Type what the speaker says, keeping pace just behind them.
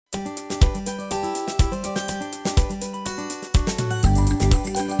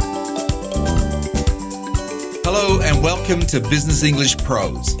Hello and welcome to Business English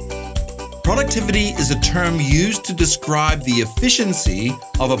Pros. Productivity is a term used to describe the efficiency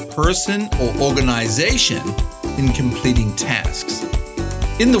of a person or organization in completing tasks.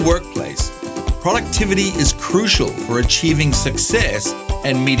 In the workplace, productivity is crucial for achieving success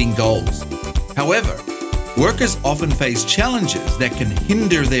and meeting goals. However, workers often face challenges that can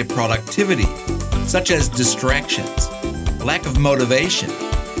hinder their productivity, such as distractions, lack of motivation,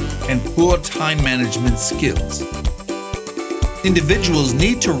 and poor time management skills. Individuals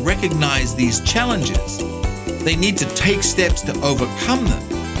need to recognize these challenges. They need to take steps to overcome them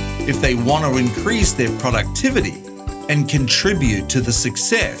if they want to increase their productivity and contribute to the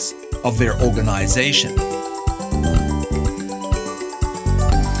success of their organization.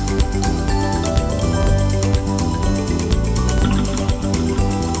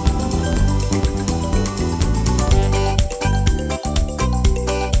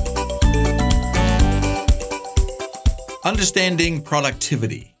 Understanding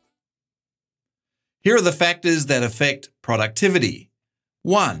productivity. Here are the factors that affect productivity.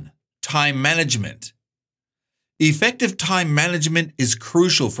 1. Time management. Effective time management is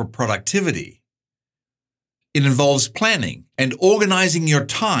crucial for productivity. It involves planning and organizing your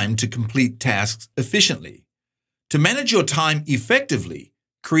time to complete tasks efficiently. To manage your time effectively,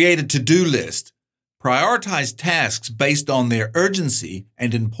 create a to-do list, prioritize tasks based on their urgency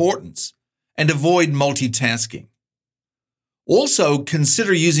and importance, and avoid multitasking. Also,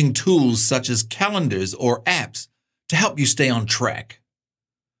 consider using tools such as calendars or apps to help you stay on track.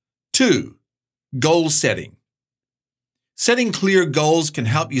 2. Goal setting. Setting clear goals can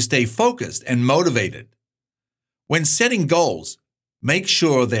help you stay focused and motivated. When setting goals, make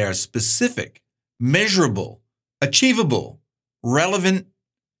sure they are specific, measurable, achievable, relevant,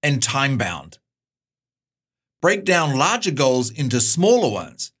 and time-bound. Break down larger goals into smaller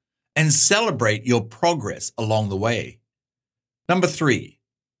ones and celebrate your progress along the way. 3.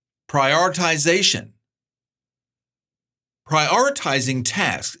 Prioritization. Prioritizing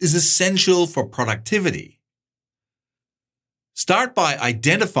tasks is essential for productivity. Start by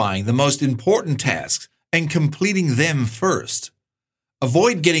identifying the most important tasks and completing them first.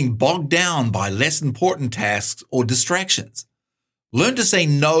 Avoid getting bogged down by less important tasks or distractions. Learn to say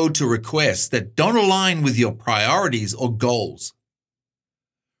no to requests that don't align with your priorities or goals.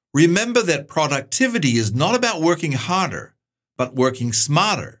 Remember that productivity is not about working harder, but working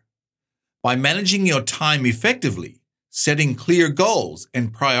smarter. By managing your time effectively, setting clear goals,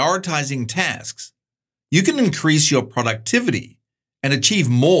 and prioritizing tasks, you can increase your productivity and achieve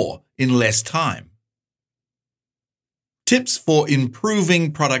more in less time. Tips for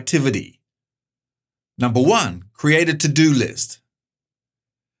improving productivity. 1. Create a to-do list.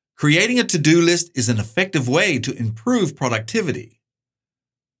 Creating a to-do list is an effective way to improve productivity.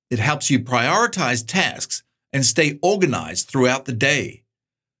 It helps you prioritize tasks and stay organized throughout the day.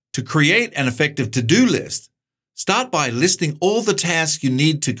 To create an effective to-do list, start by listing all the tasks you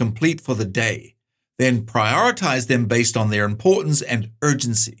need to complete for the day, then prioritize them based on their importance and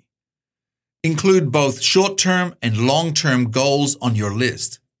urgency. Include both short-term and long-term goals on your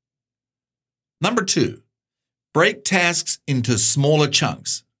list. 2. Break tasks into smaller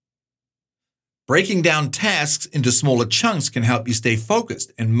chunks. Breaking down tasks into smaller chunks can help you stay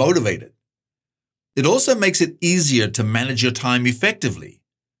focused and motivated. It also makes it easier to manage your time effectively.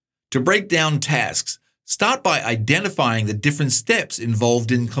 To break down tasks, start by identifying the different steps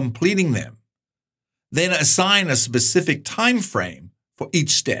involved in completing them. Then assign a specific time frame for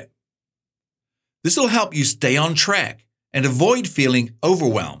each step. This will help you stay on track and avoid feeling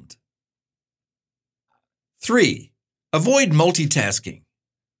overwhelmed. 3. Avoid multitasking.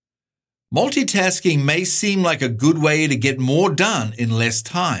 Multitasking may seem like a good way to get more done in less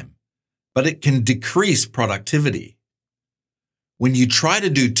time, but it can decrease productivity. When you try to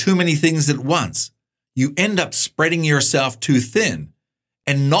do too many things at once, you end up spreading yourself too thin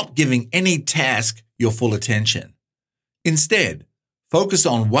and not giving any task your full attention. Instead, focus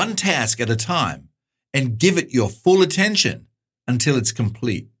on one task at a time and give it your full attention until it's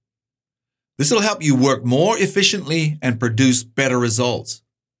complete. This will help you work more efficiently and produce better results.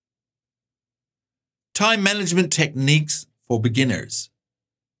 Time management techniques for beginners.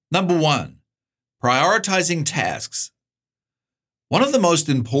 1. Prioritizing tasks. One of the most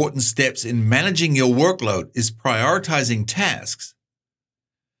important steps in managing your workload is prioritizing tasks.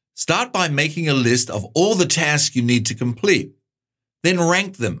 Start by making a list of all the tasks you need to complete, then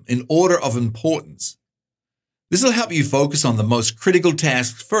rank them in order of importance. This will help you focus on the most critical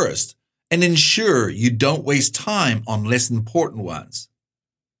tasks first and ensure you don't waste time on less important ones.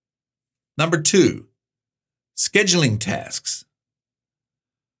 2. Scheduling tasks.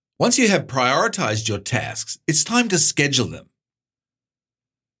 Once you have prioritized your tasks, it's time to schedule them.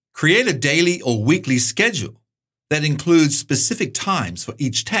 Create a daily or weekly schedule that includes specific times for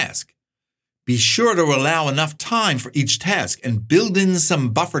each task. Be sure to allow enough time for each task and build in some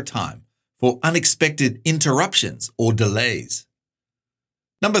buffer time for unexpected interruptions or delays.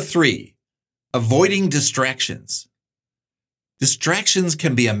 Number 3, avoiding distractions. Distractions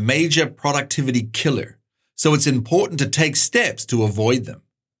can be a major productivity killer, so it's important to take steps to avoid them.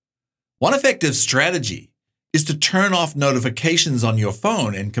 One effective strategy is to turn off notifications on your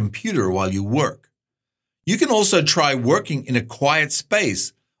phone and computer while you work. You can also try working in a quiet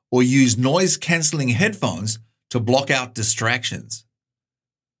space or use noise-canceling headphones to block out distractions.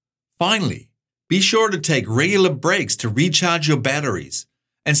 Finally, be sure to take regular breaks to recharge your batteries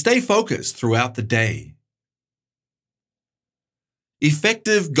and stay focused throughout the day.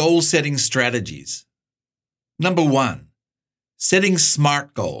 Effective goal-setting strategies. Number 1, setting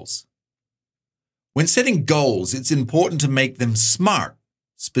SMART goals. When setting goals, it's important to make them SMART,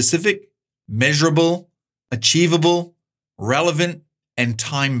 specific, measurable, achievable, relevant, and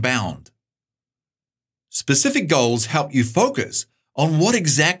time-bound. Specific goals help you focus on what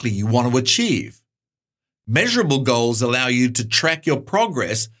exactly you want to achieve. Measurable goals allow you to track your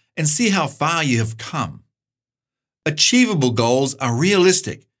progress and see how far you have come. Achievable goals are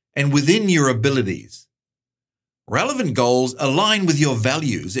realistic and within your abilities. Relevant goals align with your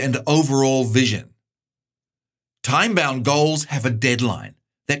values and overall vision. Time-bound goals have a deadline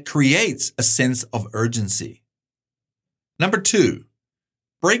that creates a sense of urgency. Number 2,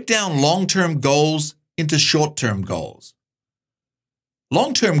 break down long-term goals into short-term goals.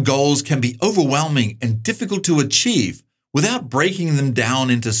 Long-term goals can be overwhelming and difficult to achieve without breaking them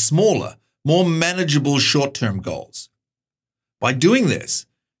down into smaller, more manageable short-term goals. By doing this,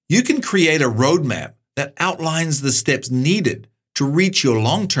 you can create a roadmap that outlines the steps needed to reach your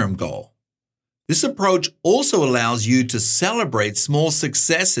long-term goal. This approach also allows you to celebrate small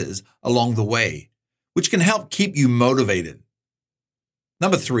successes along the way, which can help keep you motivated.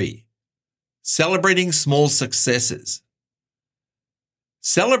 Number 3, celebrating small successes.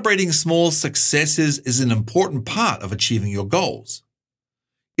 Celebrating small successes is an important part of achieving your goals.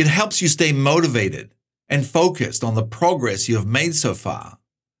 It helps you stay motivated and focused on the progress you have made so far.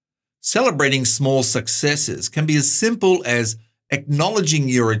 Celebrating small successes can be as simple as acknowledging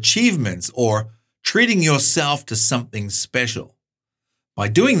your achievements or treating yourself to something special. By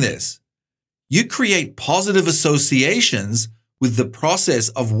doing this, you create positive associations with the process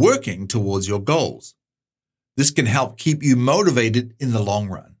of working towards your goals. This can help keep you motivated in the long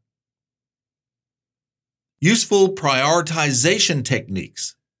run. Useful prioritization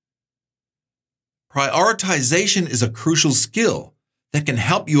techniques. Prioritization is a crucial skill that can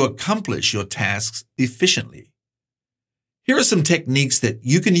help you accomplish your tasks efficiently. Here are some techniques that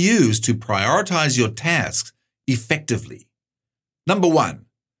you can use to prioritize your tasks effectively. Number 1,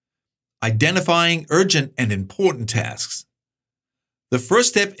 identifying urgent and important tasks. The first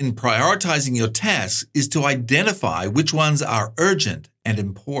step in prioritizing your tasks is to identify which ones are urgent and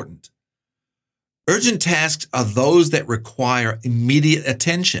important. Urgent tasks are those that require immediate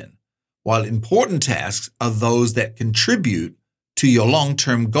attention, while important tasks are those that contribute to your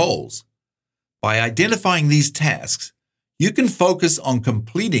long-term goals. By identifying these tasks, you can focus on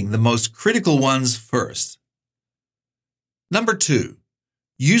completing the most critical ones first. Number 2,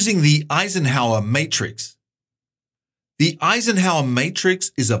 using the Eisenhower Matrix. The Eisenhower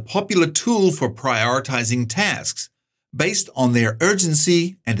Matrix is a popular tool for prioritizing tasks based on their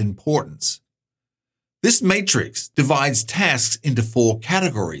urgency and importance. This matrix divides tasks into 4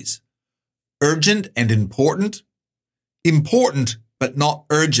 categories: urgent and important, important but not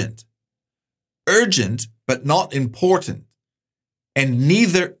urgent, urgent but not important, and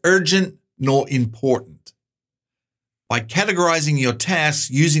neither urgent nor important. By categorizing your tasks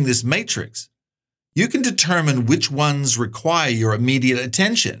using this matrix, you can determine which ones require your immediate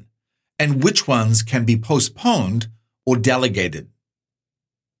attention and which ones can be postponed or delegated.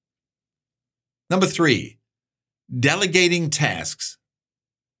 Number 3, delegating tasks.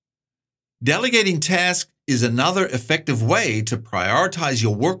 Delegating tasks is another effective way to prioritize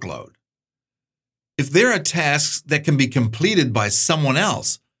your workload. If there are tasks that can be completed by someone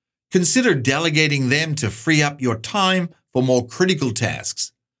else, consider delegating them to free up your time for more critical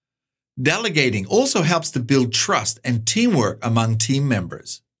tasks. Delegating also helps to build trust and teamwork among team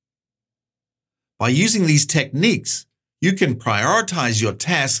members. By using these techniques, you can prioritize your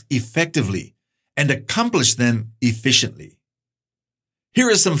tasks effectively and accomplish them efficiently. Here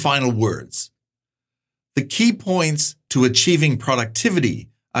are some final words. The key points to achieving productivity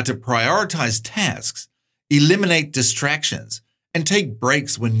are to prioritize tasks, eliminate distractions, and take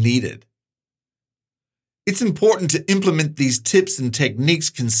breaks when needed. It's important to implement these tips and techniques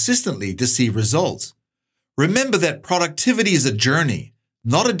consistently to see results. Remember that productivity is a journey,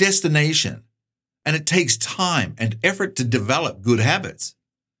 not a destination, and it takes time and effort to develop good habits.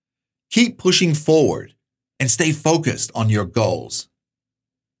 Keep pushing forward and stay focused on your goals.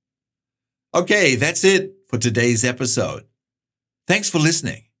 Okay, that's it for today's episode. Thanks for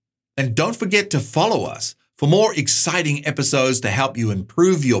listening, and don't forget to follow us for more exciting episodes to help you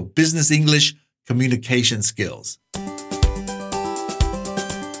improve your business English communication skills.